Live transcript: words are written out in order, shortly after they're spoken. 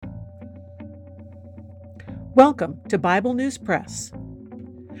Welcome to Bible News Press.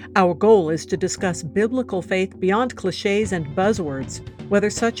 Our goal is to discuss biblical faith beyond cliches and buzzwords, whether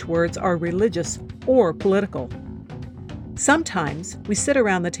such words are religious or political. Sometimes we sit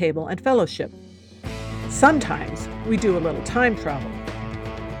around the table and fellowship. Sometimes we do a little time travel.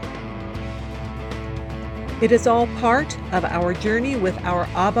 It is all part of our journey with our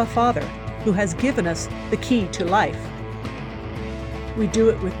Abba Father, who has given us the key to life. We do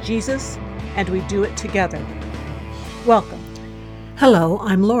it with Jesus, and we do it together. Welcome. Hello,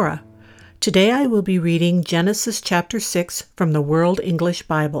 I'm Laura. Today I will be reading Genesis chapter 6 from the World English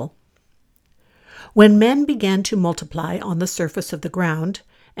Bible. When men began to multiply on the surface of the ground,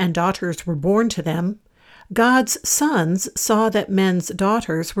 and daughters were born to them, God's sons saw that men's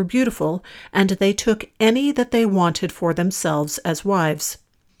daughters were beautiful, and they took any that they wanted for themselves as wives.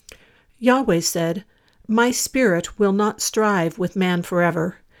 Yahweh said, "My spirit will not strive with man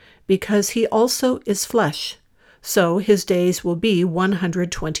forever, because he also is flesh. So his days will be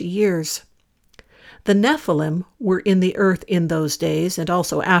 120 years. The Nephilim were in the earth in those days, and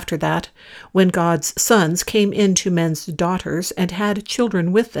also after that, when God's sons came into men's daughters and had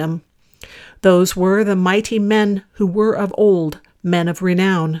children with them. Those were the mighty men who were of old, men of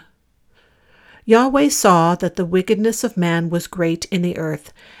renown. Yahweh saw that the wickedness of man was great in the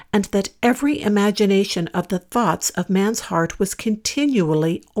earth, and that every imagination of the thoughts of man's heart was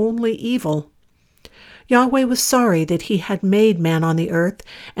continually only evil. Yahweh was sorry that he had made man on the earth,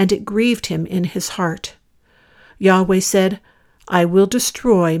 and it grieved him in his heart. Yahweh said, I will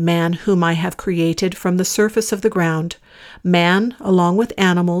destroy man whom I have created from the surface of the ground, man along with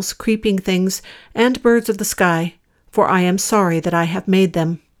animals, creeping things, and birds of the sky, for I am sorry that I have made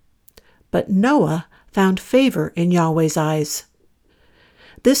them. But Noah found favor in Yahweh's eyes.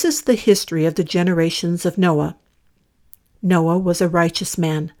 This is the history of the generations of Noah. Noah was a righteous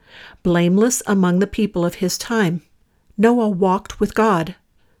man, blameless among the people of his time. Noah walked with God.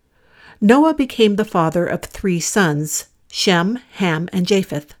 Noah became the father of 3 sons, Shem, Ham, and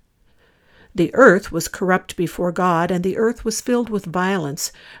Japheth. The earth was corrupt before God, and the earth was filled with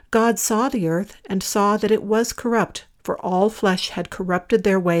violence. God saw the earth and saw that it was corrupt, for all flesh had corrupted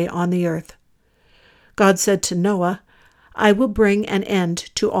their way on the earth. God said to Noah, I will bring an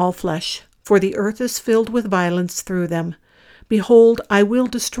end to all flesh, for the earth is filled with violence through them. Behold, I will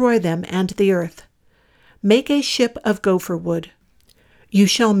destroy them and the earth. Make a ship of gopher wood. You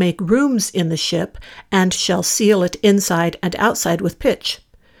shall make rooms in the ship, and shall seal it inside and outside with pitch.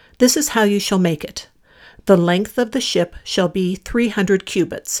 This is how you shall make it. The length of the ship shall be 300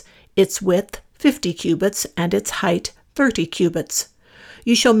 cubits, its width 50 cubits, and its height 30 cubits.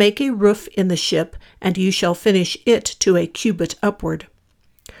 You shall make a roof in the ship, and you shall finish it to a cubit upward.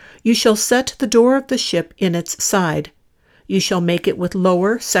 You shall set the door of the ship in its side. You shall make it with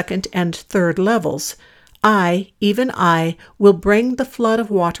lower, second, and third levels. I, even I, will bring the flood of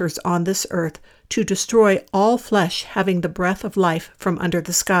waters on this earth to destroy all flesh having the breath of life from under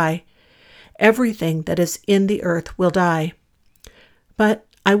the sky. Everything that is in the earth will die. But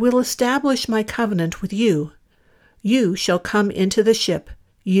I will establish my covenant with you. You shall come into the ship,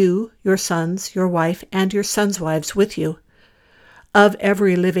 you, your sons, your wife, and your sons' wives with you. Of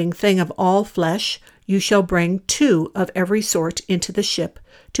every living thing of all flesh, you shall bring 2 of every sort into the ship,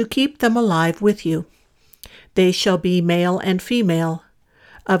 to keep them alive with you. They shall be male and female.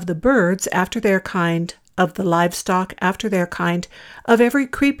 Of the birds after their kind, of the livestock after their kind, of every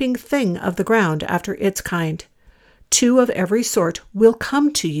creeping thing of the ground after its kind. 2 of every sort will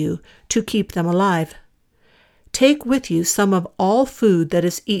come to you to keep them alive. Take with you some of all food that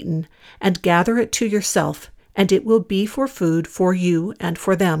is eaten, and gather it to yourself, and it will be for food for you and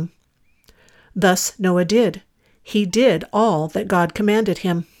for them. Thus Noah did. He did all that God commanded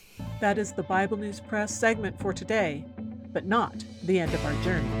him. That is the Bible News Press segment for today, but not the end of our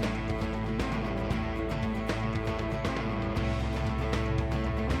journey.